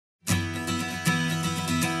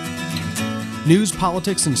News,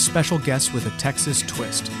 politics, and special guests with a Texas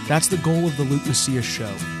twist. That's the goal of the Luke Macias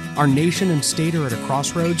Show. Our nation and state are at a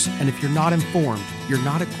crossroads, and if you're not informed, you're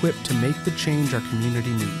not equipped to make the change our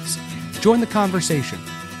community needs. Join the conversation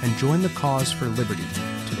and join the cause for liberty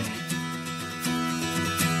today.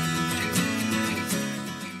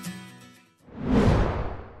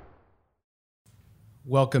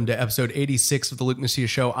 Welcome to episode 86 of the Luke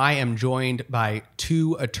Macias Show. I am joined by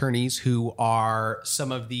two attorneys who are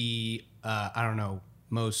some of the,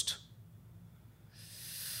 most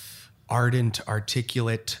ardent,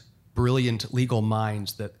 articulate, brilliant legal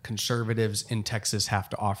minds that conservatives in Texas have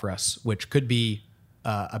to offer us, which could be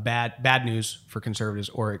a bad news for conservatives,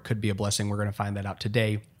 or it could be a blessing. We're going to find that out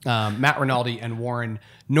today. Matt Rinaldi and Warren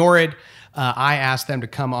Norrid. I asked them to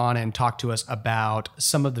come on and talk to us about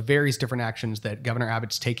some of the various different actions that Governor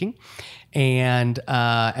Abbott's taking, and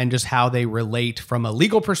just how they relate from a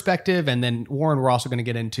legal perspective. And then Warren, we're also going to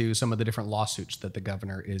get into some of the different lawsuits that the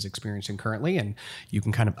governor is experiencing currently, and you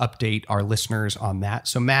can kind of update our listeners on that.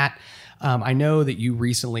 So Matt, I know that you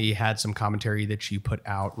recently had some commentary that you put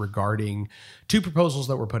out regarding two proposals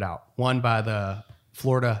that were put out, one by the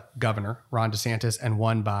Florida governor, Ron DeSantis, and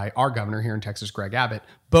one by our governor here in Texas, Greg Abbott,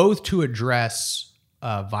 both to address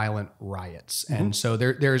violent riots. Mm-hmm. And so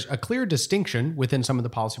there's a clear distinction within some of the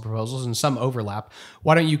policy proposals and some overlap.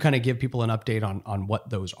 Why don't you kind of give people an update on what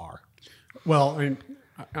those are? Well,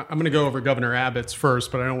 I'm going to go over Governor Abbott's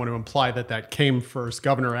first, but I don't want to imply that came first.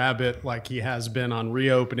 Governor Abbott, like he has been on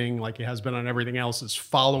reopening, like he has been on everything else, is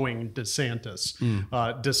following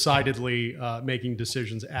DeSantis, decidedly making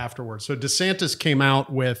decisions afterwards. So DeSantis came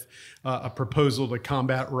out with a proposal to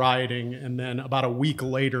combat rioting, and then about a week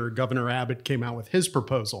later, Governor Abbott came out with his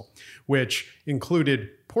proposal, which included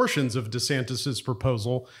portions of DeSantis's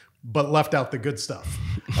proposal, but left out the good stuff.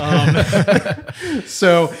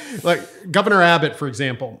 So like Governor Abbott, for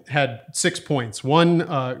example, had 6 points.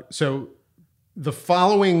 One, so the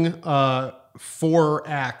following 4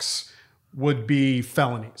 acts would be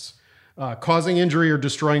felonies: causing injury or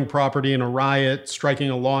destroying property in a riot,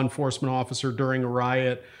 striking a law enforcement officer during a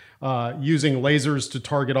riot, using lasers to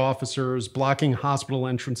target officers, blocking hospital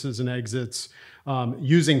entrances and exits,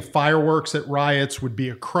 using fireworks at riots would be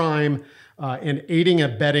a crime. And aiding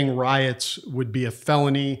and abetting riots would be a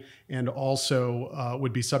felony, and also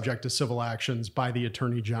would be subject to civil actions by the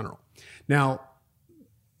Attorney General. Now,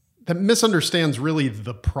 that misunderstands really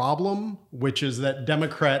the problem, which is that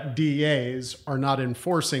Democrat DAs are not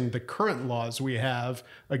enforcing the current laws we have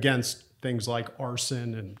against things like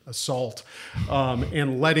arson and assault,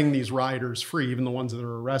 and letting these rioters free. Even the ones that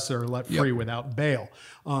are arrested are let free without bail.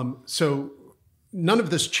 So none of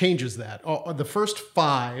this changes that. The first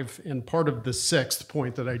 5 and part of the 6th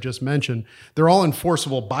point that I just mentioned, they're all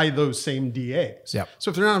enforceable by those same DAs. Yep.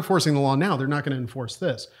 So if they're not enforcing the law now, they're not going to enforce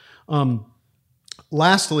this.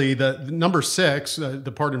 Lastly, the number 6,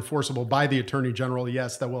 the part enforceable by the Attorney General,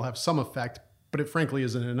 yes, that will have some effect, but it frankly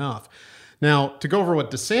isn't enough. Now, to go over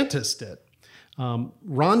what DeSantis did,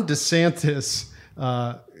 Ron DeSantis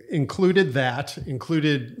included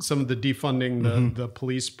some of the defunding the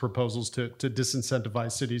police proposals to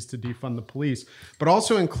disincentivize cities to defund the police, but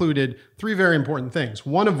also included 3 very important things,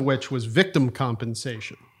 one of which was victim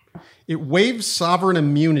compensation. It waives sovereign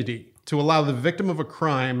immunity to allow the victim of a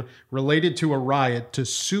crime related to a riot to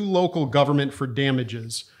sue local government for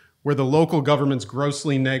damages where the local government's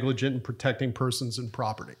grossly negligent in protecting persons and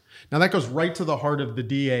property. Now that goes right to the heart of the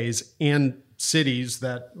DAs and cities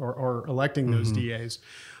that are electing those DAs.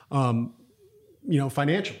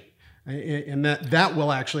 Financially, and that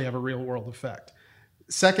will actually have a real world effect.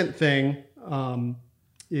 Second thing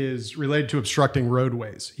is related to obstructing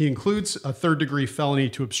roadways. He includes a 3rd-degree felony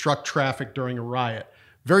to obstruct traffic during a riot,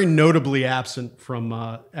 very notably absent from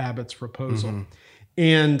Abbott's proposal,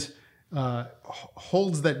 and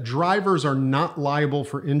holds that drivers are not liable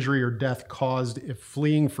for injury or death caused if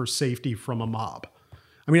fleeing for safety from a mob.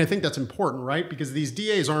 I mean, I think that's important, right? Because these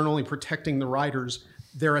DAs aren't only protecting the riders,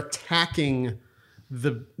 they're attacking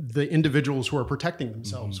the individuals who are protecting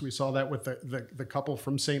themselves. We saw that with the couple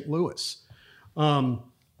from St. Louis. And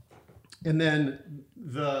then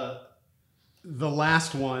the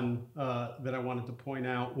last one that I wanted to point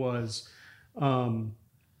out was, what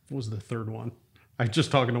was the third one? I was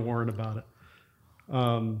just talking to Warren about it.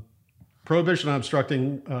 Prohibition on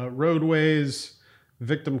obstructing roadways,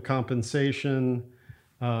 victim compensation,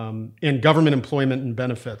 and government employment and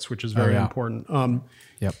benefits, which is very important.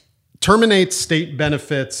 Terminates state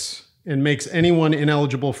benefits and makes anyone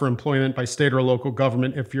ineligible for employment by state or local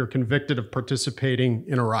government if you're convicted of participating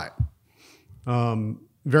in a riot.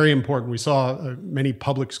 Very important. We saw many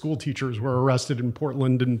public school teachers were arrested in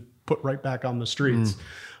Portland and put right back on the streets.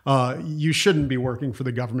 You shouldn't be working for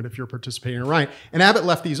the government if you're participating in a riot. And Abbott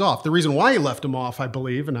left these off. The reason why he left them off, I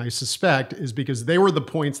believe, and I suspect, is because they were the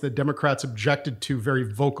points that Democrats objected to very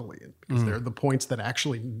vocally, because they're the points that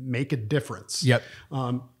actually make a difference. Yep.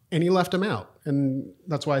 And he left them out. And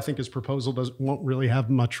that's why I think his proposal won't really have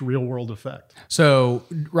much real world effect. So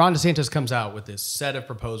Ron DeSantis comes out with this set of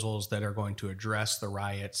proposals that are going to address the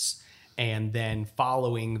riots. And then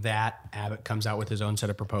following that, Abbott comes out with his own set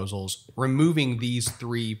of proposals, removing these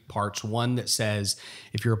three parts. One that says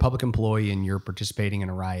if you're a public employee and you're participating in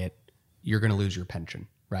a riot, you're going to lose your pension,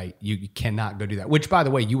 right? You cannot go do that, which, by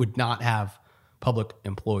the way, you would not have public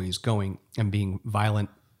employees going and being violent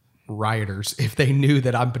rioters if they knew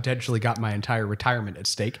that I'm potentially got my entire retirement at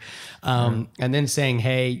stake. And then saying,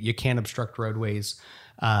 hey, you can't obstruct roadways.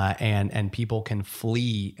 And people can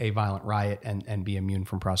flee a violent riot and be immune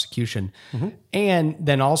from prosecution. And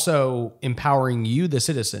then also empowering you, the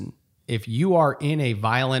citizen, if you are in a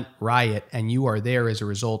violent riot and you are there as a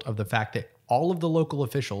result of the fact that all of the local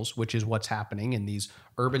officials, which is what's happening in these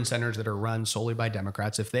urban centers that are run solely by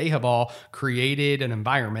Democrats, if they have all created an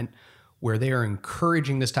environment where they are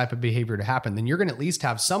encouraging this type of behavior to happen, then you're going to at least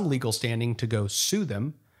have some legal standing to go sue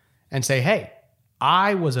them and say, hey,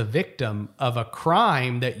 I was a victim of a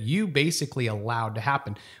crime that you basically allowed to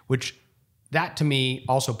happen, which that to me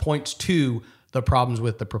also points to the problems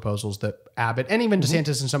with the proposals that Abbott and even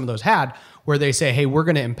DeSantis and some of those had, where they say, hey, we're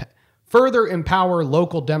going to further empower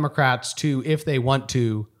local Democrats to, if they want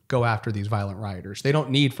to, go after these violent rioters. They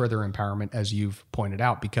don't need further empowerment, as you've pointed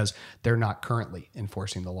out, because they're not currently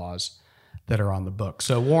enforcing the laws that are on the book.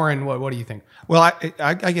 So Warren, what do you think? Well,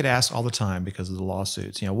 I get asked all the time because of the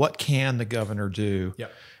lawsuits, what can the governor do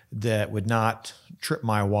that would not trip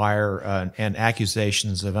my wire and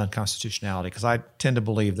accusations of unconstitutionality? Because I tend to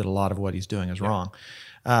believe that a lot of what he's doing is wrong.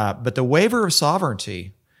 But the waiver of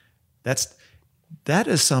sovereignty, that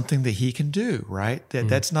is something that he can do, right?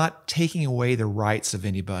 That's not taking away the rights of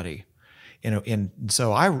anybody. And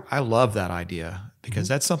so I love that idea because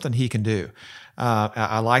that's something he can do.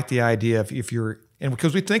 I like the idea of if you're, and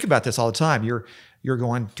because we think about this all the time, you're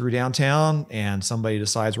going through downtown and somebody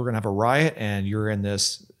decides we're going to have a riot and you're in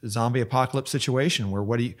this zombie apocalypse situation where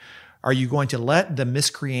are you going to let the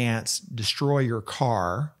miscreants destroy your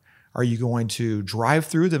car? Are you going to drive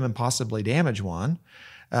through them and possibly damage one?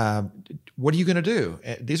 What are you going to do?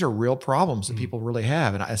 These are real problems that people really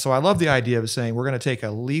have. And so I love the idea of saying we're going to take a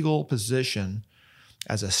legal position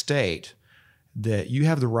as a state that you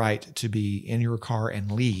have the right to be in your car and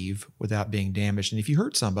leave without being damaged. And if you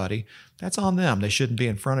hurt somebody, that's on them. They shouldn't be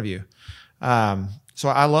in front of you. So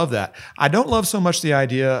I love that. I don't love so much the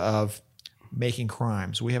idea of making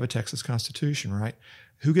crimes. We have a Texas Constitution, right?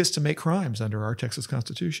 Who gets to make crimes under our Texas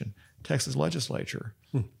Constitution? Texas legislature.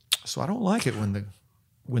 So I don't like it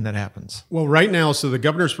when that happens. Well, right now, so the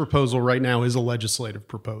governor's proposal right now is a legislative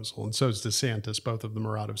proposal, and so is DeSantis. Both of them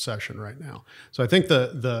are out of session right now. So I think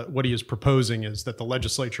the what he is proposing is that the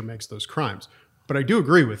legislature makes those crimes. But I do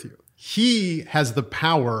agree with you. He has the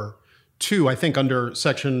power to, I think, under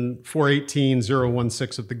Section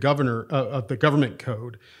 418.016 of the government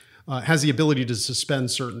code, has the ability to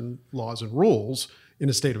suspend certain laws and rules in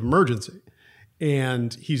a state of emergency.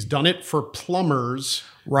 And he's done it for plumbers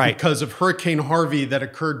because of Hurricane Harvey that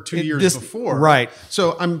occurred 2 years before. Right.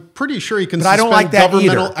 So I'm pretty sure he can suspend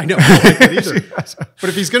governmental... But I don't like that either. I know, I don't like that either. But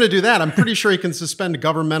if he's going to do that, I'm pretty sure he can suspend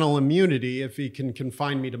governmental immunity if he can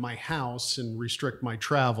confine me to my house and restrict my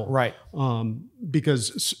travel. Right.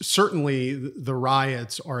 Because certainly the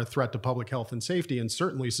riots are a threat to public health and safety, and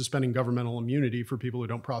certainly suspending governmental immunity for people who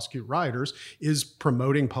don't prosecute rioters is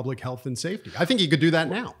promoting public health and safety. I think he could do that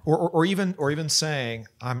now. Or even saying,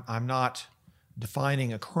 I'm not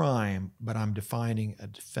defining a crime, but I'm defining a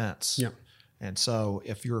defense. Yeah. And so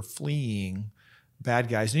if you're fleeing bad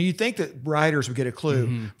guys, and you think that rioters would get a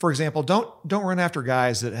clue. For example, don't run after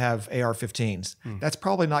guys that have AR-15s. That's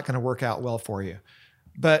probably not going to work out well for you.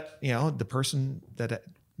 But the person that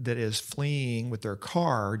is fleeing with their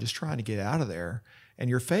car, just trying to get out of there, and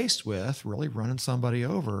you're faced with really running somebody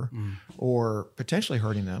over, or potentially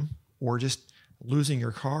hurting them, or just losing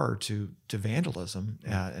your car to vandalism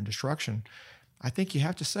and destruction, I think you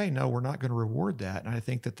have to say, no, we're not going to reward that. And I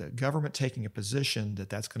think that the government taking a position that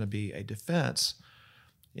that's going to be a defense,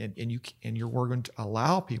 and we're going to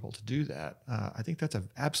allow people to do that. I think that's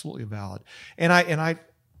absolutely valid. And I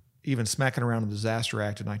even smacking around the Disaster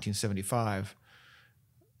Act of 1975,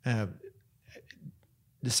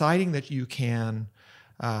 deciding that you can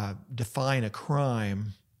define a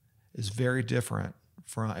crime is very different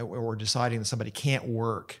from, or deciding that somebody can't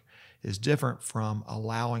work is different from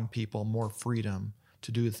allowing people more freedom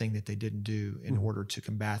to do the thing that they didn't do in order to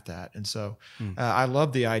combat that. And so I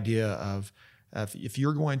love the idea of if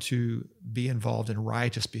you're going to be involved in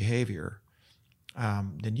riotous behavior,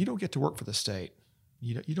 then you don't get to work for the state.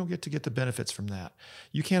 You don't get to get the benefits from that.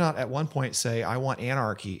 You cannot at one point say, I want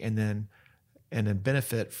anarchy, and then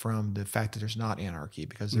benefit from the fact that there's not anarchy,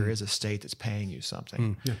 because there is a state that's paying you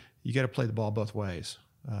something. You got to play the ball both ways.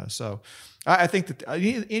 So I think that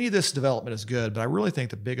any of this development is good, but I really think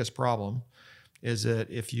the biggest problem is that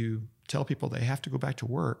if you tell people they have to go back to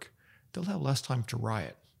work, they'll have less time to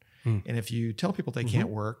riot. And if you tell people they can't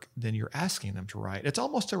work, then you're asking them to riot. It's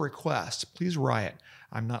almost a request. Please riot.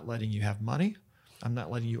 I'm not letting you have money. I'm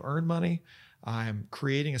not letting you earn money. I'm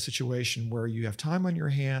creating a situation where you have time on your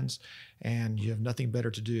hands and you have nothing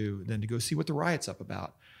better to do than to go see what the riot's up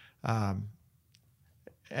about.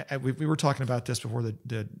 We were talking about this before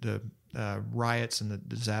the riots and the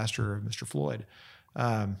disaster of Mr. Floyd.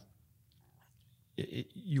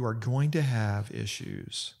 You are going to have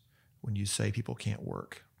issues when you say people can't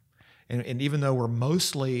work. And even though we're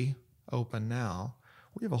mostly open now,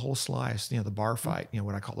 we have a whole slice, the bar fight,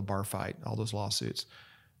 what I call the bar fight, all those lawsuits.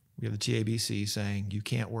 We have the TABC saying you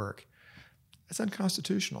can't work. That's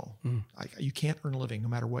unconstitutional. You can't earn a living no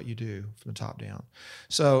matter what you do from the top down.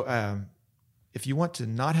 So if you want to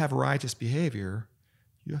not have riotous behavior,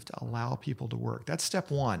 you have to allow people to work. That's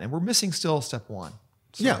step one. And we're missing still step one.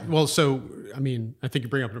 So. Yeah, well, so, I mean, I think you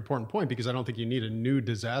bring up an important point, because I don't think you need a new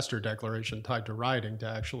disaster declaration tied to rioting to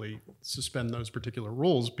actually suspend those particular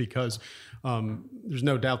rules, because there's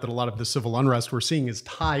no doubt that a lot of the civil unrest we're seeing is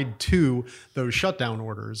tied to those shutdown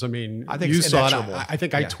orders. I mean, I think you saw it. I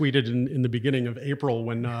think I Yeah. tweeted in the beginning of April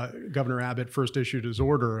when Governor Abbott first issued his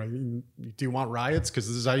order. I mean, do you want riots? Because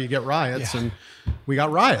this is how you get riots. And we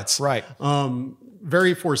got riots. Right.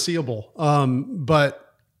 Very foreseeable. But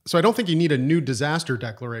so I don't think you need a new disaster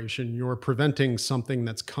declaration. You're preventing something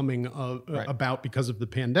that's coming about because of the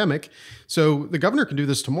pandemic. So the governor can do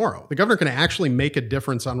this tomorrow. The governor can actually make a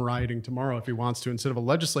difference on rioting tomorrow if he wants to, instead of a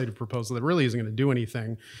legislative proposal that really isn't going to do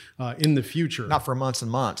anything in the future. Not for months and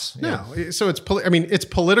months. No. So it's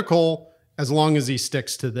political as long as he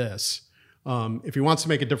sticks to this. If he wants to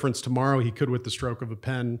make a difference tomorrow, he could with the stroke of a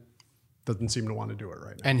pen. Doesn't seem to want to do it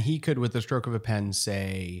right now. And he could, with the stroke of a pen,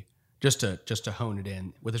 say, just to hone it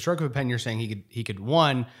in, with the stroke of a pen, you're saying he could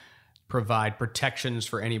one, provide protections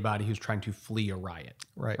for anybody who's trying to flee a riot.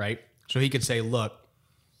 Right. So he could say, look,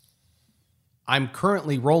 I'm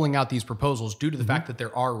currently rolling out these proposals due to the fact that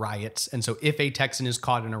there are riots. And so if a Texan is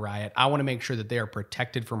caught in a riot, I want to make sure that they are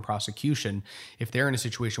protected from prosecution if they're in a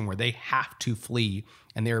situation where they have to flee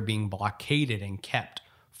and they're being blockaded and kept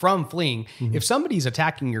from fleeing. If somebody's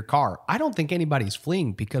attacking your car, I don't think anybody's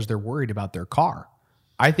fleeing because they're worried about their car.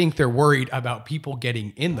 I think they're worried about people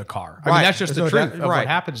getting in the car. I mean, that's just the truth of what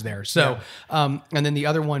happens there. So, and then the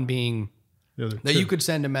other one being that you could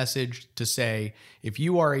send a message to say, if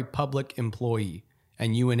you are a public employee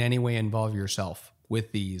and you in any way involve yourself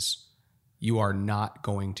with these, you are not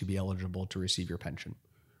going to be eligible to receive your pension.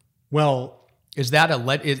 Well, is that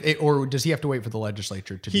or does he have to wait for the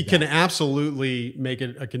legislature to do that? He can absolutely make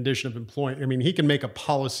it a condition of employment. I mean, he can make a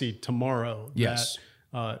policy tomorrow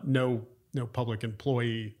that no public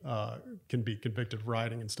employee can be convicted of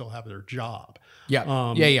rioting and still have their job.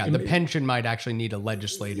 The pension might actually need a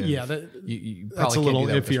legislative. That's a little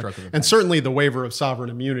iffier. And certainly the waiver of sovereign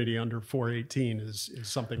immunity under 418 is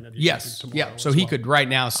something that he can do tomorrow. So he could right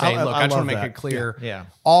now say, look, I just want to make it clear. Yeah.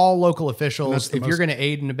 All local officials, if you're going to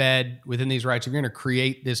aid and abet within these rights, if you're going to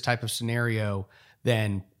create this type of scenario,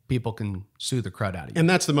 then people can sue the crud out of you. And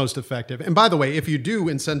that's the most effective. And by the way, if you do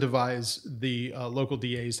incentivize the local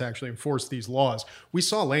DAs to actually enforce these laws, we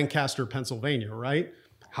saw Lancaster, Pennsylvania, right?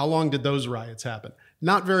 How long did those riots happen?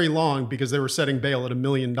 Not very long, because they were setting bail at $1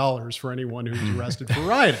 million for anyone who was arrested for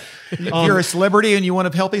rioting. If you're a celebrity and you want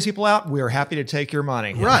to help these people out, we are happy to take your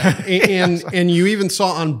money. Right. And you even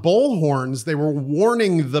saw on bullhorns, they were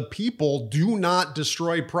warning the people, do not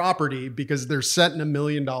destroy property because they're setting $1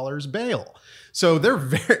 million bail. So they're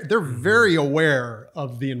very aware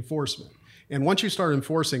of the enforcement. And once you start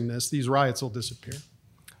enforcing this, these riots will disappear.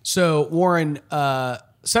 So, Warren,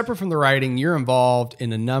 separate from the rioting, you're involved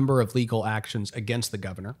in a number of legal actions against the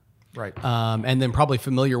governor. Right. And then probably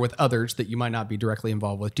familiar with others that you might not be directly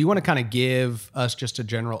involved with. Do you want to kind of give us just a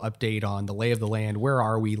general update on the lay of the land? Where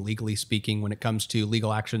are we, legally speaking, when it comes to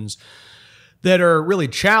legal actions that are really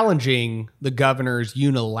challenging the governor's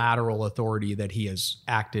unilateral authority that he has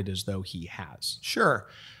acted as though he has? Sure.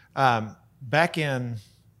 Back in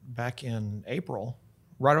April,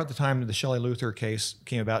 right about the time the Shelley Luther case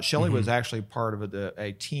came about. Shelley was actually part of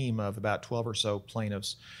a team of about 12 or so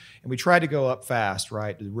plaintiffs. And we tried to go up fast,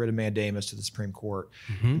 right, to writ of mandamus to the Supreme Court.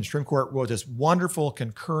 And the Supreme Court wrote this wonderful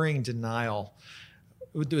concurring denial.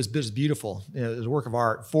 It was beautiful. It was a work of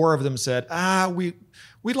art. 4 of them said,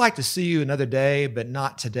 we'd like to see you another day, but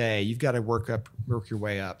not today. You've got to work your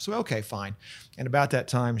way up. So, okay, fine. And about that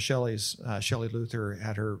time, Shelley Luther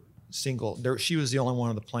had her she was the only one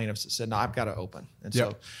of the plaintiffs that said, no, I've got to open. And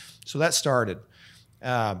so that started.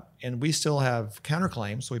 And we still have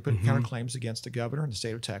counterclaims. So we put counterclaims against the governor in the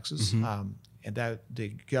state of Texas. And that the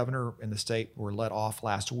governor and the state were let off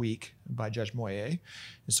last week by Judge Moyer. And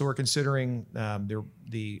so we're considering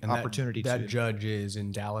the opportunity that judge is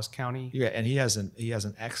in Dallas County. Yeah, and he has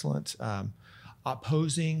an excellent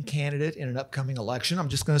opposing candidate in an upcoming election. I'm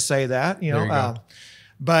just going to say that, you know.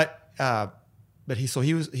 But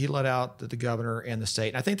he let out the governor and the state.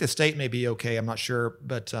 And I think the state may be okay. I'm not sure,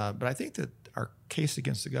 but I think that our case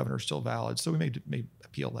against the governor is still valid. So we may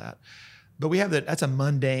appeal that. But we have that's a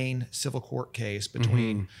mundane civil court case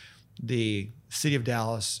between the city of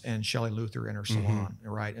Dallas and Shelley Luther in her salon,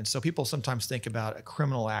 right? And so people sometimes think about a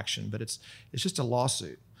criminal action, but it's just a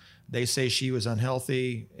lawsuit. They say she was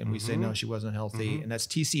unhealthy, and we say no, she wasn't healthy. And that's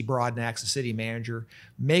T.C. Broadnax, the city manager,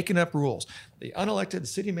 making up rules. The unelected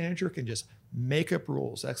city manager can just make up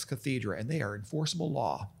rules ex cathedra, and they are enforceable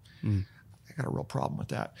law. I got a real problem with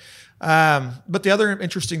that. But the other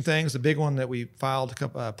interesting things, the big one that we filed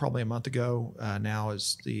probably a month ago now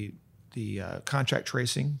is the contract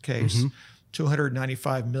tracing case,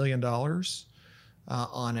 $295 million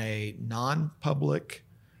on a non-public,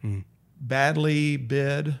 badly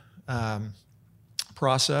bid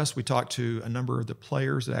process. We talked to a number of the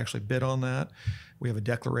players that actually bid on that. We have a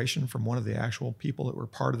declaration from one of the actual people that were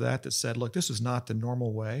part of that said, look, this is not the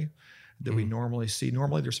normal way that we normally see.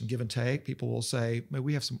 Normally there's some give and take. People will say, maybe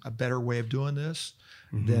we have a better way of doing this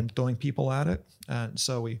than throwing people at it. And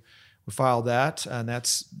so we filed that, and I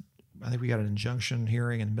think we got an injunction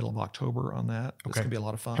hearing in the middle of October on that. It's going to be a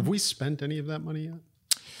lot of fun. Have we spent any of that money yet?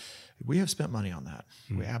 We have spent money on that.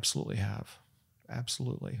 We absolutely have.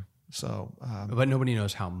 Absolutely. So, but nobody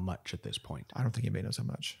knows how much at this point. I don't think anybody knows how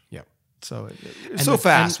much. Yeah. So it's so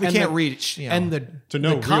fast. We can't reach. You know. And to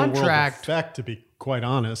know the contract effect, to be quite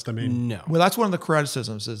honest, I mean, no. Well, that's one of the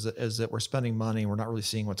criticisms is that we're spending money and we're not really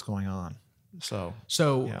seeing what's going on. So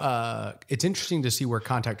it's interesting to see where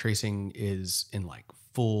contact tracing is in like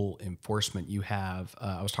full enforcement. You have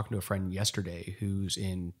I was talking to a friend yesterday who's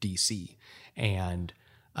in DC, and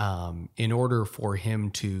in order for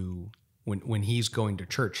him to when he's going to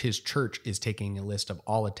church, his church is taking a list of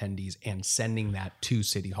all attendees and sending that to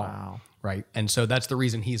City Hall. Wow. Right. And so that's the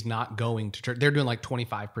reason he's not going to church. They're doing like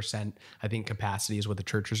 25%, I think, capacity is what the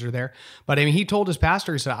churches are there. But I mean, he told his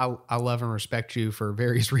pastor, he said, I love and respect you for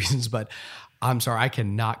various reasons, but I'm sorry, I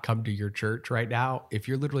cannot come to your church right now. If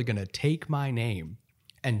you're literally going to take my name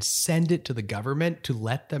and send it to the government to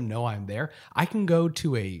let them know I'm there, I can go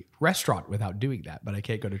to a restaurant without doing that, but I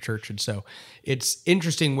can't go to church. And so it's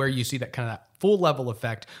interesting where you see that kind of that full level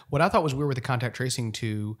effect. What I thought was weird with the contact tracing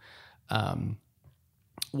too,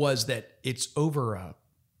 was that it's over a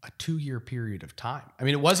 2-year period of time. I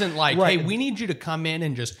mean, it wasn't like, hey, we need you to come in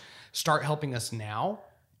and just start helping us now.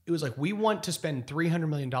 It was like, we want to spend $300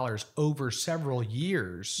 million over several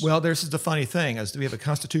years. Well, this is the funny thing is we have a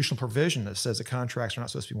constitutional provision that says the contracts are not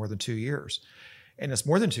supposed to be more than 2 years. And it's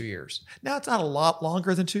more than 2 years. Now, it's not a lot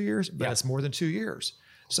longer than 2 years, but it's more than 2 years.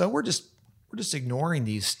 So we're just ignoring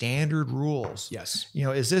these standard rules. Yes. You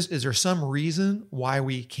know, is there some reason why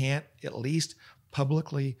we can't at least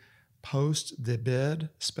publicly post the bid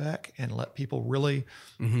spec and let people really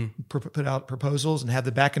put out proposals and have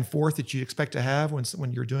the back and forth that you expect to have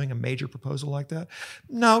when you're doing a major proposal like that?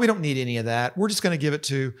 No, we don't need any of that. We're just going to give it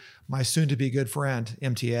to my soon to be good friend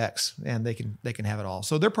MTX, and they can have it all.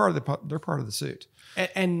 So they're part of the suit.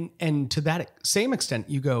 And to that same extent,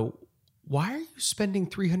 you go, why are you spending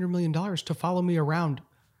 $300 million to follow me around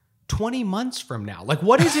 20 months from now? Like,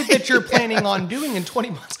 what is it that you're planning on doing in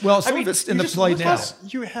 20 months? Well, some of it's in the play now.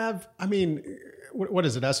 You have, I mean, what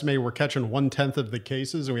is it? Estimated we're catching 1/10 of the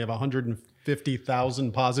cases, and we have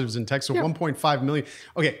 150,000 positives in Texas, so 1.5 million.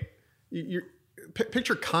 Okay,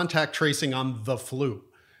 picture contact tracing on the flu.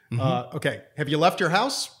 Okay, have you left your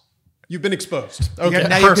house? You've been exposed. Okay,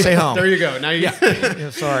 now you can stay home. There you go. Now you.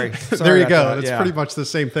 Sorry. There you go. It's pretty much the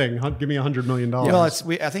same thing. Give me $100 million. Well, I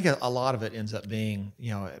think a lot of it ends up being,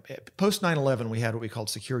 you know, post 9/11, we had what we called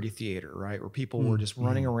security theater, right, where people were just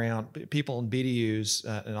running around, people in BDUs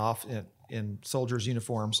and off in soldiers'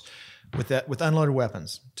 uniforms with unloaded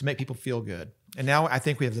weapons to make people feel good. And now I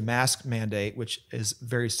think we have the mask mandate, which is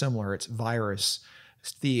very similar. It's virus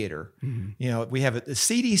theater. We have the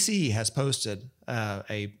CDC has posted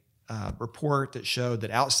a report that showed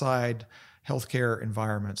that outside healthcare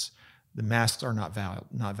environments, the masks are not valuable.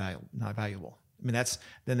 I mean,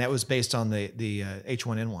 that was based on the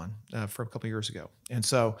H1N1 from a couple of years ago, and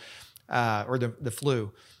so or the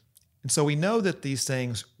flu. And so we know that these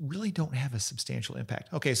things really don't have a substantial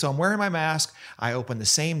impact. Okay, so I'm wearing my mask. I open the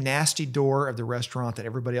same nasty door of the restaurant that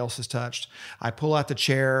everybody else has touched. I pull out the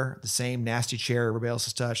chair, the same nasty chair everybody else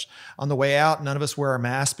has touched. On the way out, none of us wear our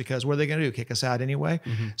masks because what are they going to do? Kick us out anyway?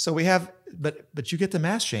 So we have, but you get the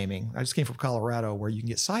mask shaming. I just came from Colorado where you can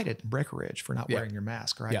get cited in Breckenridge for not wearing your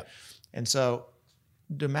mask, right? Yep. And so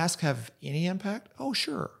do masks have any impact? Oh,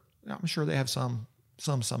 sure. I'm sure they have some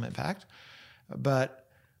impact, but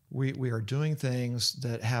we are doing things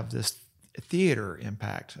that have this theater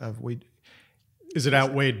impact of Is it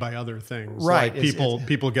outweighed by other things? Right. Like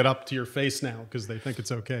people get up to your face now because they think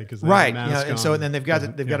it's okay because they right. have a mask and on. so then they've got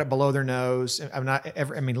it below their nose. I'm not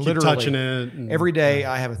ever. I mean, Keep literally touching it. every day.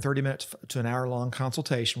 I have a 30-minute to an hour-long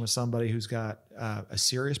consultation with somebody who's got a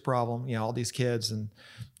serious problem. All these kids, and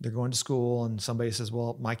they're going to school, and somebody says,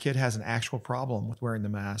 "Well, my kid has an actual problem with wearing the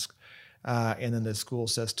mask." And then the school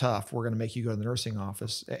says, tough, we're going to make you go to the nursing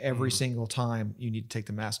office every single time you need to take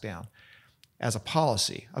the mask down as a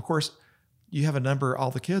policy. Of course, you have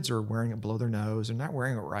all the kids are wearing it below their nose. They're not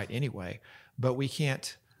wearing it right anyway, but we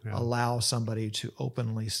can't allow somebody to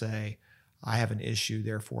openly say, I have an issue,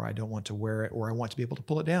 therefore I don't want to wear it, or I want to be able to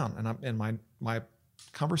pull it down. And my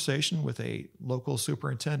conversation with a local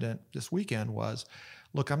superintendent this weekend was,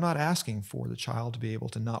 look, I'm not asking for the child to be able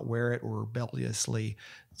to not wear it or rebelliously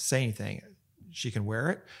say anything. She can wear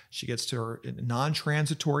it. She gets to her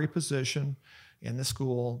non-transitory position in the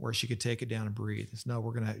school where she could take it down and breathe. It's,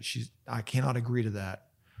 no, I cannot agree to that.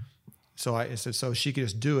 So I said, so she could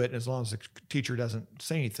just do it as long as the teacher doesn't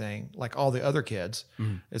say anything, like all the other kids,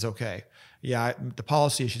 it's okay. Yeah, the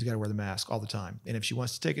policy is she's got to wear the mask all the time. And if she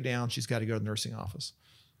wants to take it down, she's got to go to the nursing office.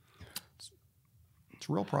 It's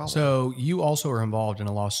a real problem. So you also are involved in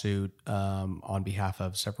a lawsuit on behalf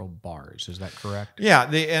of several bars. Is that correct? Yeah.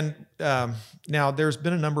 Now there's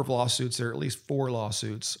been a number of lawsuits. There are at least 4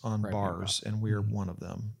 lawsuits on bars, and we are one of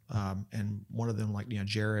them. And one of them,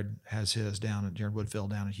 Jared has his Jared Woodfield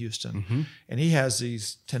down in Houston, and he has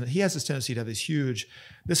this tendency to have these huge.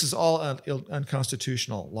 This is all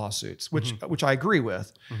unconstitutional lawsuits, which I agree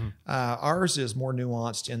with. Ours is more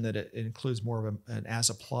nuanced in that it includes more of an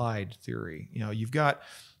as-applied theory. You've got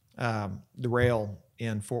the rail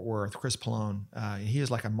in Fort Worth, Chris Pallone. He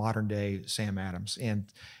is like a modern day Sam Adams, and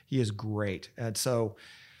he is great. And so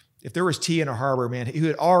if there was tea in a harbor, man, he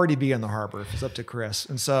would already be in the harbor if it's up to Chris.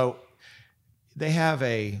 And so they have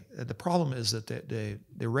the problem is that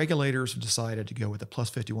the regulators have decided to go with a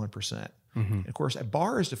plus 51%. And of course, a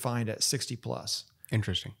bar is defined at 60 plus.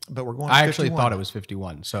 Interesting. But we're going I to actually 51. thought it was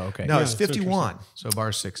 51. So, okay. No, it's 51. So bar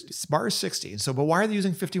is 60. Bar is 60. So, but why are they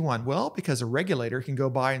using 51? Well, because a regulator can go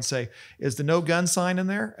by and say, is the no gun sign in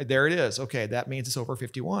there? There it is. Okay, that means it's over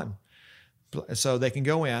 51. So they can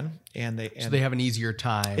go in and they have an easier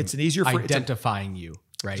time. It's an easier identifying you,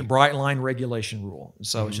 right? It's a bright line regulation rule.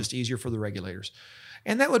 So it's just easier for the regulators.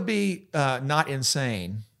 And that would be not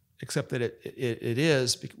insane, except that it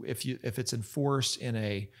is if it's enforced in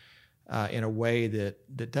a way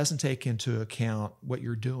that doesn't take into account what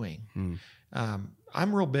you're doing.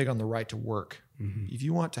 I'm real big on the right to work. If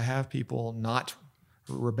you want to have people not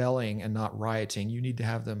rebelling and not rioting, you need to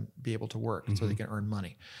have them be able to work so they can earn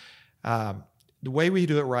money. The way we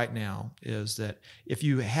do it right now is that if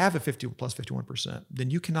you have a 50 plus 51%, then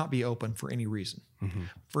you cannot be open for any reason,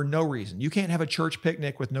 for no reason. You can't have a church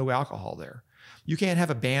picnic with no alcohol there. You can't have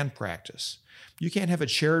a band practice. You can't have a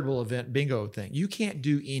charitable event bingo thing. You can't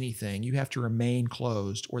do anything. You have to remain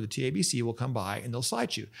closed, or the TABC will come by and they'll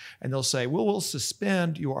cite you. And they'll say, well, we'll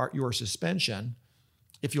suspend your suspension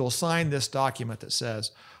if you'll sign this document that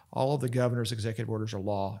says all of the governor's executive orders are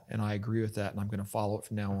law, and I agree with that, and I'm going to follow it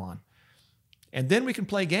from now on. And then we can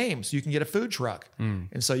play games. You can get a food truck.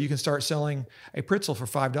 And so you can start selling a pretzel for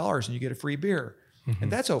 $5 and you get a free beer. And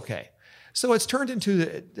that's okay. So it's turned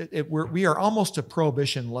into we are almost a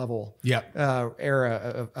prohibition level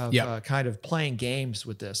era of kind of playing games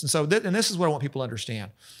with this. And so and this is what I want people to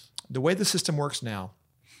understand. The way the system works now,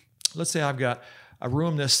 let's say I've got a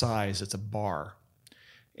room this size, it's a bar.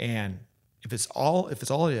 And if it's all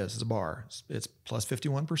it is, it's a bar. It's plus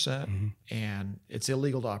 51%, and it's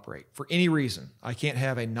illegal to operate for any reason. I can't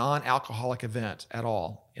have a non-alcoholic event at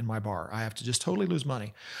all in my bar. I have to just totally lose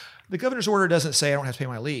money. The governor's order doesn't say I don't have to pay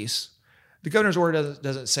my lease. The governor's order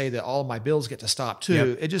doesn't say that all of my bills get to stop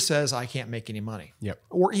too. It just says I can't make any money,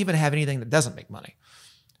 or even have anything that doesn't make money.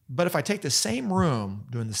 But if I take the same room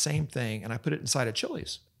doing the same thing and I put it inside a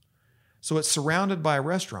Chili's, so it's surrounded by a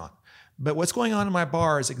restaurant, but what's going on in my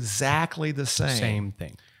bar is exactly the same. Same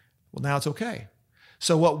thing. Well, now it's okay.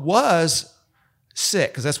 So what was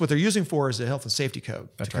sick, because that's what they're using for, is the health and safety code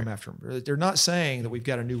to come after them. They're not saying that we've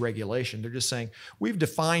got a new regulation. They're just saying we've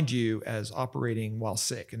defined you as operating while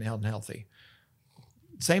sick and unhealthy.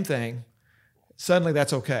 Same thing. Suddenly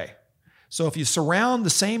that's okay. So if you surround the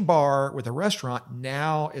same bar with a restaurant,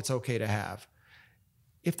 now it's okay to have.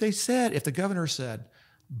 If the governor said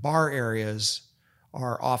bar areas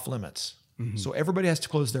are off limits, so everybody has to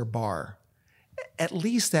close their bar, at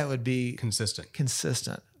least that would be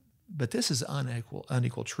consistent. But this is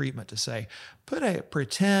unequal treatment to say, put a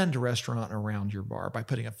pretend restaurant around your bar by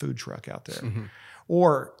putting a food truck out there,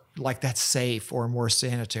 or like that's safe or more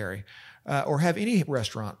sanitary, or have any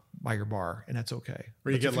restaurant by your bar and that's okay.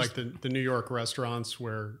 Or you get like the New York restaurants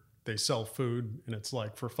where they sell food and it's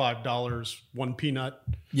like for $5, one peanut.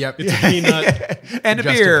 Yep. It's a peanut. And a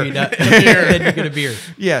beer. A peanut. And then you get a beer.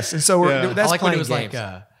 Yes. And so that's I like when it was games.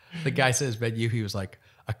 like, the guy says menu, he was like,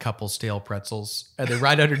 a couple stale pretzels. And then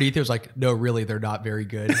right underneath it was like, no, really, they're not very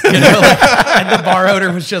good. You know, and the bar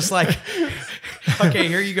owner was just like, okay,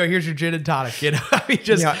 here you go. Here's your gin and tonic. You know, I mean,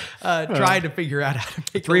 just trying to figure out how to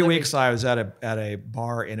make 3 weeks I was at a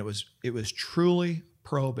bar and it was truly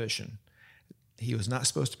prohibition. He was not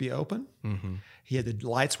supposed to be open. The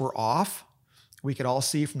lights were off. We could all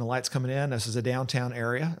see from the lights coming in. This is a downtown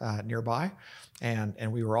area nearby.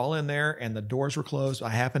 And we were all in there and the doors were closed. I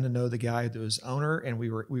happened to know the guy that was owner, and we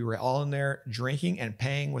were all in there drinking and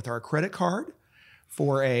paying with our credit card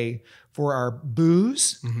for our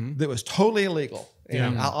booze that was totally illegal.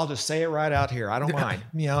 And I'll just say it right out here. I don't mind.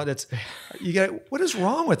 You know, what is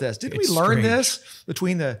wrong with this? Didn't we learn this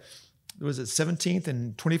between was it 17th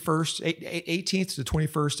and 21st, 18th to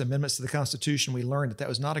 21st amendments to the Constitution? We learned that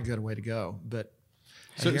was not a good way to go. But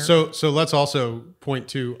so let's also point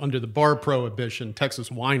to, under the bar prohibition, Texas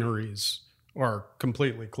wineries are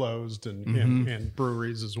completely closed, and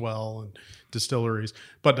breweries as well, and distilleries.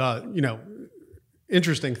 But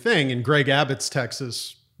interesting thing, in Greg Abbott's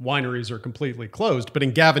Texas, wineries are completely closed. But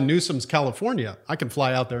in Gavin Newsom's California, I can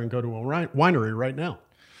fly out there and go to a winery right now.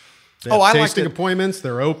 I tasting like appointments.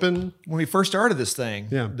 They're open. When we first started this thing,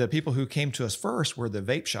 the people who came to us first were the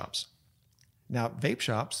vape shops. Now, vape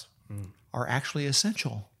shops are actually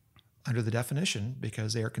essential under the definition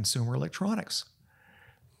because they are consumer electronics.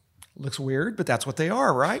 Looks weird, but that's what they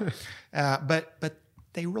are, right? But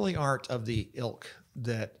they really aren't of the ilk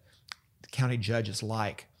that the county judges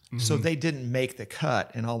like. So they didn't make the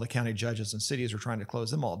cut, and all the county judges and cities were trying to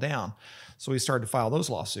close them all down. So we started to file those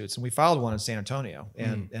lawsuits, and we filed one in San Antonio,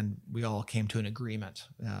 and we all came to an agreement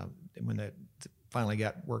when it finally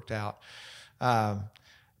got worked out.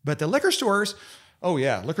 But the liquor stores,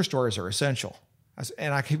 liquor stores are essential.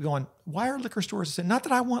 And I keep going, why are liquor stores essential? Not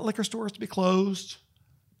that I want liquor stores to be closed,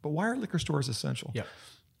 but why are liquor stores essential? Yep.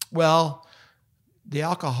 Well, the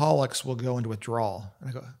alcoholics will go into withdrawal. And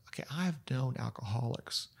I go, okay, I've known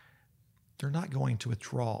alcoholics. They're not going to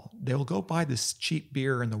withdrawal. They will go buy this cheap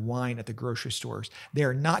beer and the wine at the grocery stores. They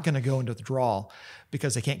are not going to go into withdrawal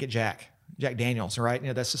because they can't get Jack Daniels, right?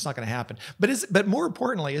 That's just not going to happen. But more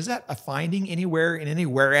importantly, is that a finding anywhere in any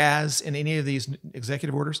whereas in any of these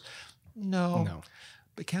executive orders? No.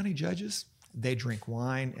 But county judges, they drink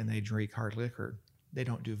wine and they drink hard liquor. They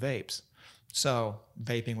don't do vapes. So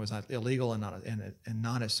vaping was not illegal and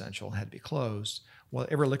non-essential, had to be closed. Well,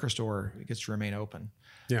 every liquor store gets to remain open.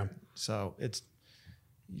 Yeah. So it's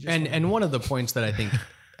and one of the points that I think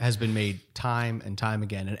has been made time and time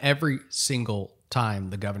again, and every single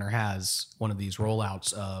time the governor has one of these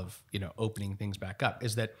rollouts of opening things back up,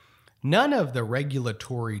 is that none of the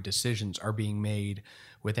regulatory decisions are being made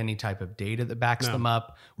with any type of data that backs them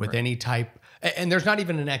up, with any type, and there's not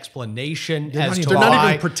even an explanation as to why. They're not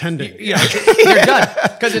even pretending. They're done.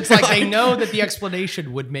 Because it's like they know that the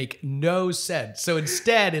explanation would make no sense. So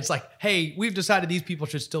instead, it's like, hey, we've decided these people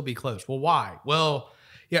should still be closed. Well, why? Well,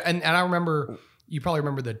 yeah, and I remember, you probably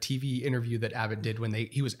remember the TV interview that Abbott did when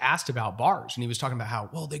he was asked about bars, and he was talking about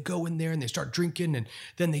how, they go in there and they start drinking, and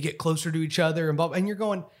then they get closer to each other, and blah, blah, and you're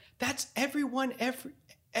going, that's everyone,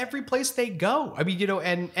 every place they go. I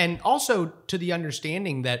mean, and also to the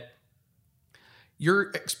understanding that,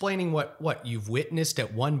 You're explaining what you've witnessed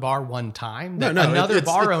at one bar one time. That No, another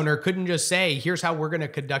bar owner couldn't just say, "Here's how we're going to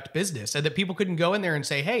conduct business," and that people couldn't go in there and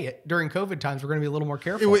say, "Hey, during COVID times, we're going to be a little more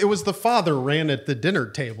careful." It was the father ran at the dinner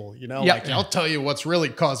table, like, I'll tell you what's really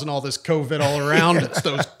causing all this COVID all around. It's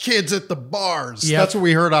those kids at the bars. Yep. That's what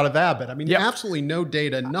we heard out of Abbott. I mean, absolutely no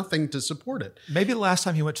data, nothing to support it. Maybe the last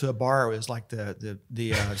time he went to a bar was like the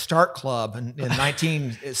Start Club in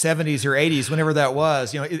 1970s or 80s, whenever that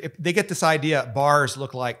was. They get this idea bars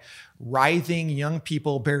look like writhing young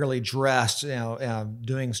people barely dressed,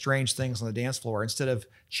 doing strange things on the dance floor instead of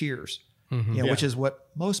cheers, which is what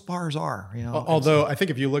most bars are. Although I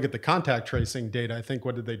think if you look at the contact tracing data, I think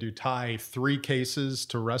what did they do? Tie 3 cases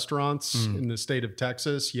to restaurants in the state of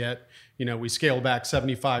Texas. Yet, we scale back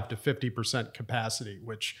 75 to 50% capacity,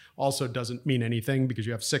 which also doesn't mean anything because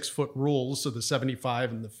you have 6-foot rules. So the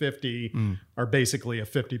 75 and the 50 are basically a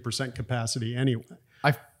 50% capacity anyway.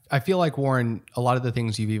 I feel like, Warren, a lot of the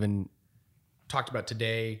things you've even talked about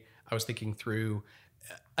today, I was thinking through,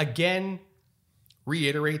 again,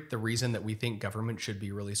 reiterate the reason that we think government should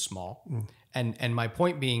be really small. And my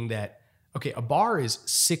point being that, okay, a bar is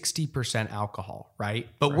 60% alcohol, right?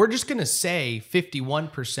 But we're just going to say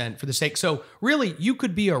 51% for the sake. So really, you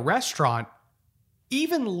could be a restaurant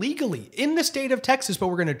even legally in the state of Texas, but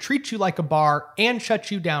we're going to treat you like a bar and shut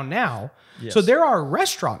you down now. Yes. So there are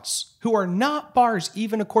restaurants who are not bars,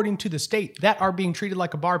 even according to the state, that are being treated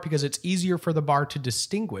like a bar because it's easier for the bar to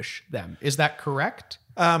distinguish them. Is that correct?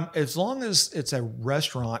 As long as it's a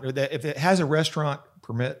restaurant, or that if it has a restaurant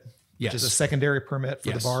permit, which is a secondary permit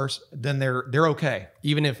for the bars, then they're okay.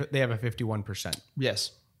 Even if they have a 51%.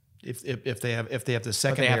 Yes. If they have the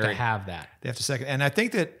secondary, but they have to have that. They have to second, and I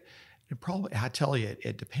think that. I tell you,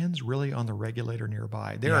 it depends really on the regulator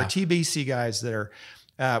nearby. There are TBC guys that are,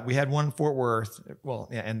 we had one in Fort Worth,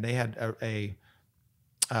 and they had a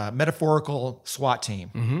metaphorical SWAT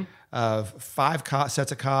team of 5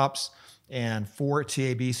 sets of cops and 4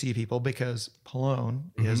 TABC people because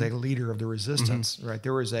Pallone is a leader of the resistance, right?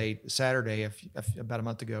 There was a Saturday about a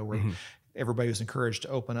month ago where everybody was encouraged to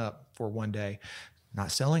open up for one day. Not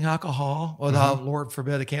selling alcohol. Well, Lord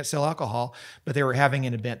forbid they can't sell alcohol, but they were having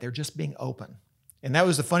an event. They're just being open. And that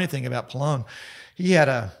was the funny thing about Pallone. He had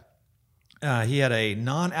a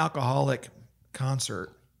non-alcoholic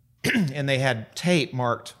concert and they had tape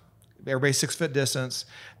marked, everybody 6-foot distance.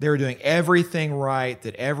 They were doing everything right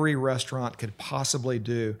that every restaurant could possibly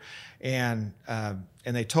do. And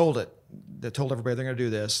they told everybody they're going to do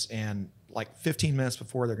this. And like 15 minutes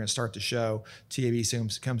before they're going to start the show,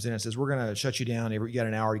 TABC comes in and says, "We're going to shut you down. You got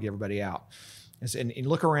an hour to get everybody out." And you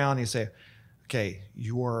look around and you say, "Okay,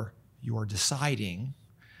 you are deciding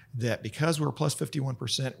that because we're plus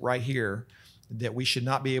 51% right here, that we should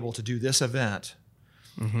not be able to do this event."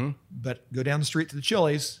 But go down the street to the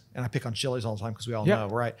Chili's, and I pick on Chili's all the time because we all know,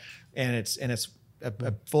 right? And it's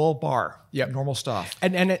a full bar, normal stuff.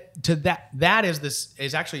 And that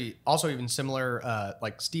is actually also even similar,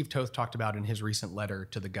 like Steve Toth talked about in his recent letter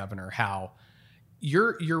to the governor, how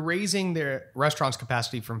you're raising the restaurant's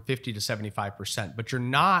capacity from 50 to 75%, but you're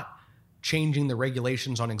not changing the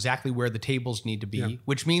regulations on exactly where the tables need to be,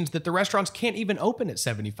 which means that the restaurants can't even open at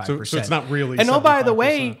 75%. So it's not really. And 75%. By the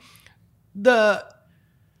way, the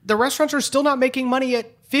restaurants are still not making money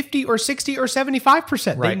at 50 or 60 or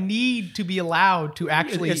 75%. Right. They need to be allowed to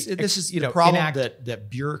actually. This is the problem that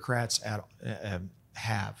bureaucrats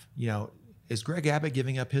have. Is Greg Abbott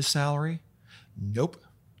giving up his salary? Nope.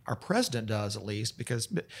 Our president does, at least,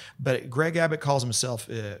 but Greg Abbott calls himself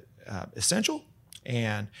essential,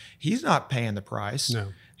 and he's not paying the price.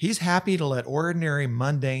 No. He's happy to let ordinary,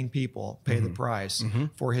 mundane people pay the price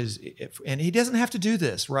for and he doesn't have to do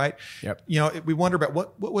this, right? Yep. We wonder about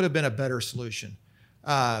what would have been a better solution.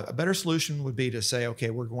 A better solution would be to say, okay,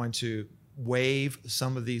 we're going to waive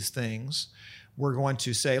some of these things. We're going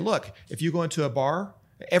to say, look, if you go into a bar,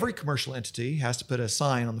 every commercial entity has to put a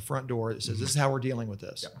sign on the front door that says, this is how we're dealing with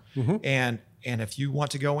this. Yep. And if you want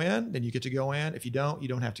to go in, then you get to go in. If you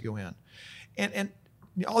don't have to go in. And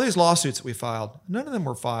all these lawsuits that we filed, none of them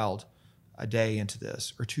were filed a day into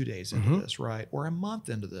this or 2 days into this, right? Or a month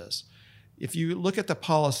into this. If you look at the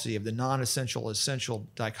policy of the non-essential, essential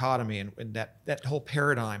dichotomy and that whole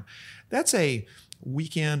paradigm, that's a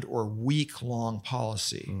weekend or week-long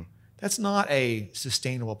policy. That's not a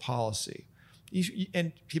sustainable policy.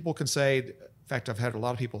 And people can say, in fact, I've had a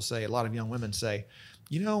lot of young women say,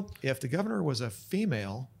 if the governor was a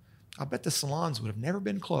female, I bet the salons would have never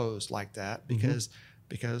been closed like that because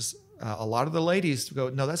a lot of the ladies go,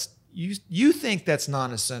 no, that's you think that's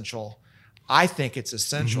non-essential. I think it's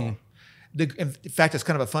essential. In fact, it's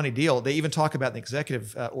kind of a funny deal. They even talk about in the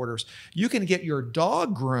executive orders, you can get your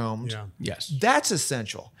dog groomed. Yeah. Yes. That's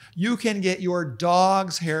essential. You can get your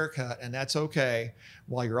dog's haircut, and that's okay,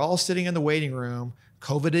 while you're all sitting in the waiting room,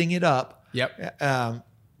 COVIDing it up. Yep.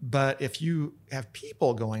 But if you have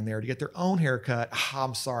people going there to get their own haircut,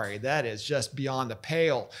 I'm sorry, that is just beyond the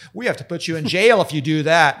pale. We have to put you in jail if you do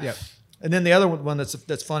that. Yep. And then the other one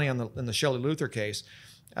that's funny in the Shelley Luther case,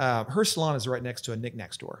 her salon is right next to a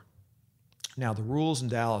knick-knack store. Now, the rules in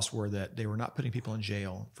Dallas were that they were not putting people in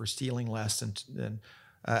jail for stealing less than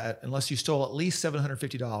unless you stole at least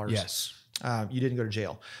 $750. Yes. You didn't go to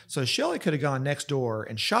jail. So Shelley could have gone next door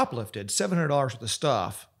and shoplifted $700 worth of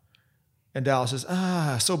stuff. And Dallas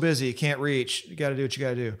says, so busy, can't reach. You got to do what you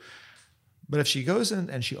got to do. But if she goes in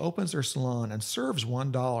and she opens her salon and serves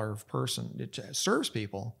 $1 per person, it serves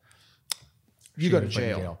people, you go to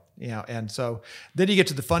jail. Yeah. And so then you get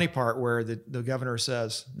to the funny part where the governor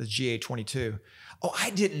says, the GA-22,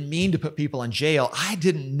 I didn't mean to put people in jail. I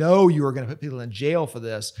didn't know you were going to put people in jail for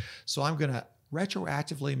this. So I'm going to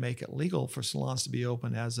retroactively make it legal for salons to be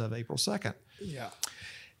open as of April 2nd. Yeah.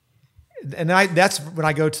 And that's when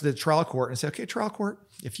I go to the trial court and say, okay, trial court,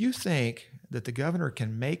 if you think that the governor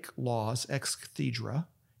can make laws ex cathedra,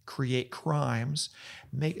 create crimes,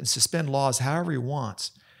 make and suspend laws however he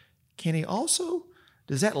wants, can he also,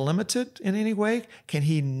 does that limit it in any way? Can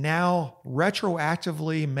he now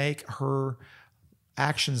retroactively make her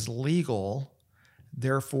actions legal?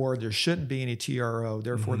 Therefore, there shouldn't be any TRO.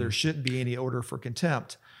 Therefore, there shouldn't be any order for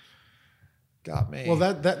contempt. Got me. Well,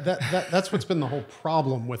 that's what's been the whole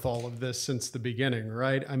problem with all of this since the beginning,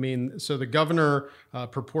 right? I mean, so the governor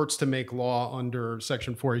purports to make law under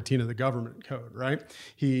Section 418 of the Government Code, right?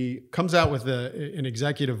 He comes out with an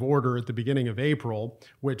executive order at the beginning of April,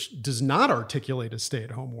 which does not articulate a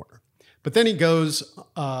stay-at-home order. But then he goes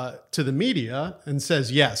to the media and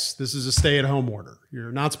says, yes, this is a stay-at-home order.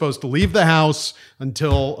 You're not supposed to leave the house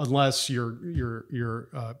unless you're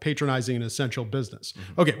patronizing an essential business.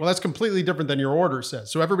 Mm-hmm. Okay, well, that's completely different than your order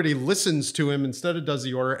says. So everybody listens to him instead of does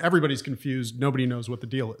the order. Everybody's confused. Nobody knows what the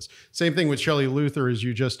deal is. Same thing with Shelley Luther, as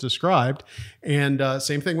you just described. And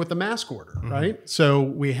same thing with the mask order, right? So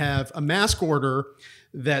we have a mask order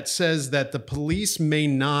that says that the police may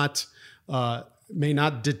not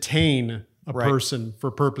detain a person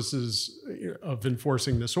for purposes of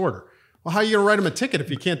enforcing this order. Well, how are you going to write him a ticket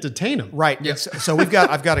if you can't detain him? Right. Yes. So I've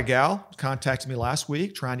got a gal contacted me last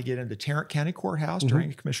week trying to get into Tarrant County Courthouse during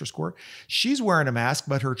the Commissioner's Court. She's wearing a mask,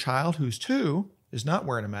 but her child, who's 2, is not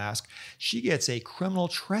wearing a mask. She gets a criminal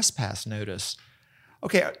trespass notice.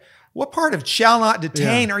 Okay. What part of shall not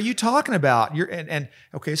detain are you talking about?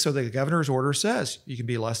 Okay, so the governor's order says you can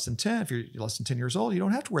be less than 10. If you're less than 10 years old, you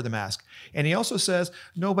don't have to wear the mask. And he also says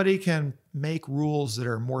nobody can make rules that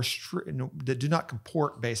are more that do not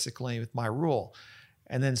comport basically with my rule.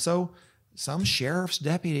 And then so some sheriff's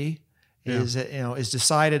deputy is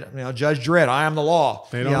decided, Judge Dredd, I am the law.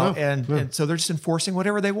 They don't know. And so they're just enforcing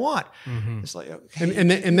whatever they want. Mm-hmm. It's like, okay.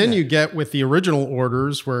 And then you get with the original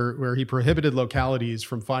orders where he prohibited localities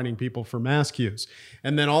from fining people for mask use.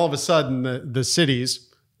 And then all of a sudden the cities,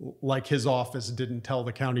 like his office, didn't tell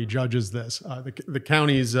the county judges this. The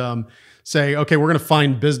counties say, okay, we're going to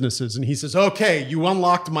fine businesses. And he says, okay, you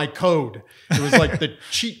unlocked my code. It was like the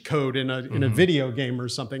cheat code in a video game or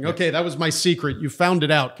something. Okay, that was my secret. You found it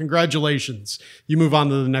out. Congratulations. You move on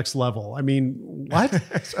to the next level. I mean, what?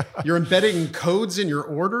 You're embedding codes in your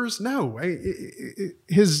orders? No.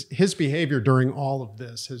 His behavior during all of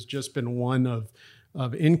this has just been one of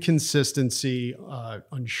inconsistency,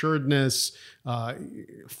 unsuredness,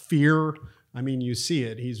 fear. I mean, you see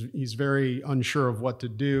it. He's very unsure of what to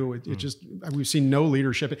do. We've seen no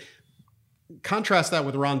leadership. Contrast that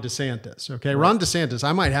with Ron DeSantis. Okay, right. Ron DeSantis,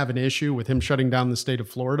 I might have an issue with him shutting down the state of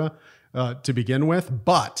Florida to begin with,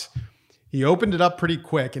 but he opened it up pretty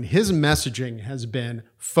quick, and his messaging has been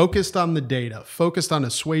focused on the data, focused on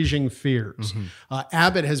assuaging fears. Mm-hmm.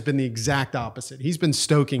 Abbott has been the exact opposite. He's been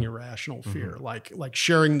stoking irrational fear, like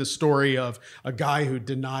sharing the story of a guy who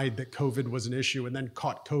denied that COVID was an issue and then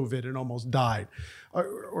caught COVID and almost died,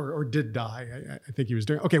 or did die. I think he was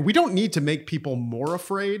doing. Okay, we don't need to make people more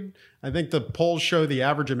afraid. I think the polls show the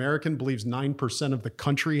average American believes 9% of the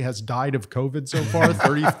country has died of COVID so far,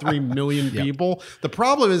 33 million people. The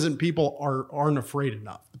problem isn't people aren't afraid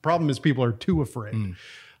enough. The problem is people are too afraid.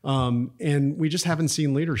 And we just haven't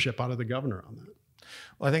seen leadership out of the governor on that.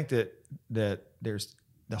 Well, I think that there's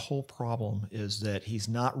the whole problem is that he's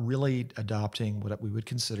not really adopting what we would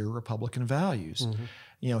consider Republican values.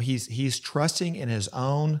 Mm-hmm. He's trusting in his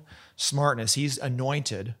own smartness. He's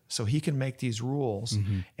anointed, so he can make these rules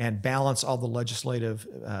and balance all the legislative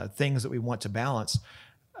things that we want to balance.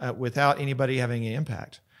 without anybody having any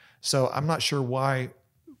impact. So I'm not sure why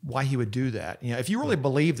he would do that. If you really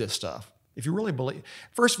believe this stuff,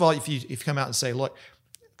 first of all, if you come out and say, look,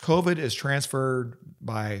 COVID is transferred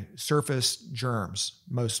by surface germs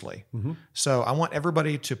mostly. Mm-hmm. So I want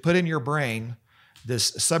everybody to put in your brain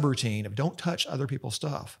this subroutine of don't touch other people's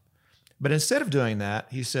stuff. But instead of doing that,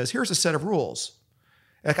 he says, here's a set of rules.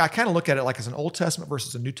 Like I kind of look at it like as an Old Testament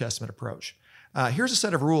versus a New Testament approach. Here's a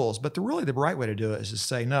set of rules, but the right way to do it is to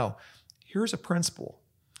say, no, here's a principle.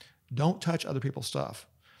 Don't touch other people's stuff.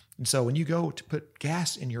 And so when you go to put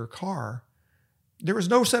gas in your car, there is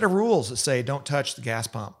no set of rules that say don't touch the gas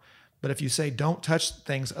pump. But if you say don't touch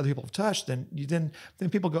things other people have touched, then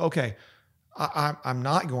people go, okay, I'm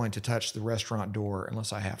not going to touch the restaurant door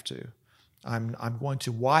unless I have to. I'm going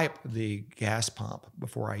to wipe the gas pump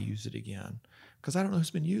before I use it again because I don't know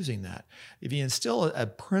who's been using that. If you instill a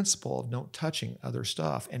principle of don't touching other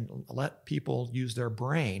stuff and let people use their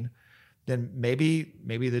brain, then maybe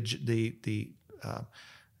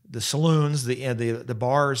the saloons, the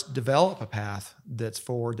bars develop a path that's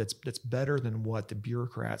forward, that's better than what the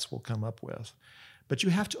bureaucrats will come up with. But you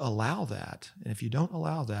have to allow that, and if you don't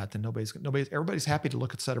allow that, then everybody's happy to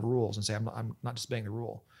look at a set of rules and say, I'm not disobeying the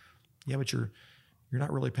rule. Yeah, but you're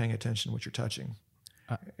not really paying attention to what you're touching.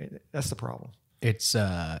 That's the problem. It's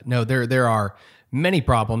no, there are many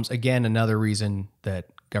problems. Again, another reason that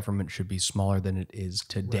government should be smaller than it is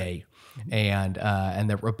today, right. And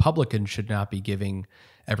that Republicans should not be giving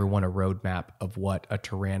everyone a roadmap of what a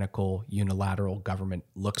tyrannical unilateral government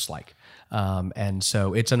looks like. And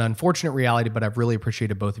so it's an unfortunate reality, but I've really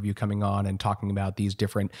appreciated both of you coming on and talking about these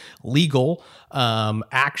different legal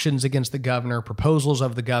actions against the governor, proposals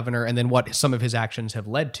of the governor, and then what some of his actions have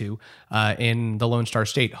led to in the Lone Star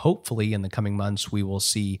State. Hopefully in the coming months, we will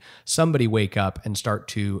see somebody wake up and start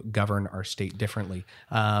to govern our state differently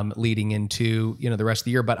leading into the rest of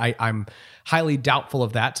the year. But I'm highly doubtful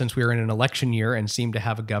of that since we are in an election year and seem to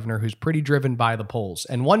have a governor who's pretty driven by the polls.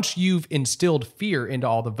 And once you've instilled fear into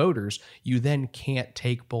all the voters, you then can't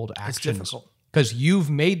take bold actions because you've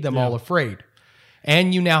made them all afraid.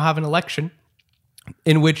 And you now have an election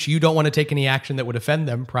in which you don't want to take any action that would offend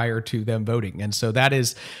them prior to them voting. And so that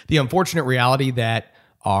is the unfortunate reality that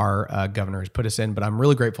our governor has put us in. But I'm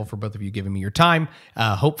really grateful for both of you giving me your time.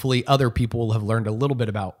 Hopefully other people will have learned a little bit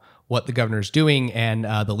about what the governor's doing and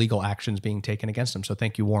the legal actions being taken against him. So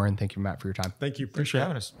thank you, Warren. Thank you, Matt, for your time. Thank you. Appreciate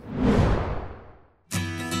having us.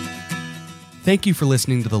 Thank you for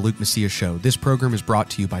listening to the Luke Macias Show. This program is brought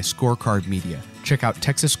to you by Scorecard Media. Check out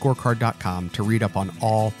TexasScorecard.com to read up on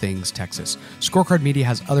all things Texas. Scorecard Media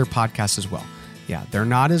has other podcasts as well. Yeah, they're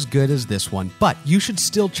not as good as this one, but you should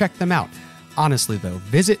still check them out. Honestly, though,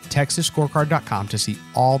 visit TexasScorecard.com to see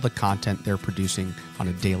all the content they're producing on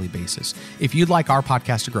a daily basis. If you'd like our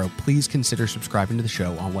podcast to grow, please consider subscribing to the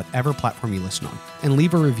show on whatever platform you listen on and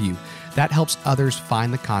leave a review. That helps others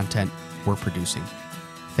find the content we're producing.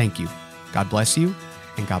 Thank you. God bless you,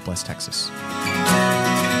 and God bless Texas.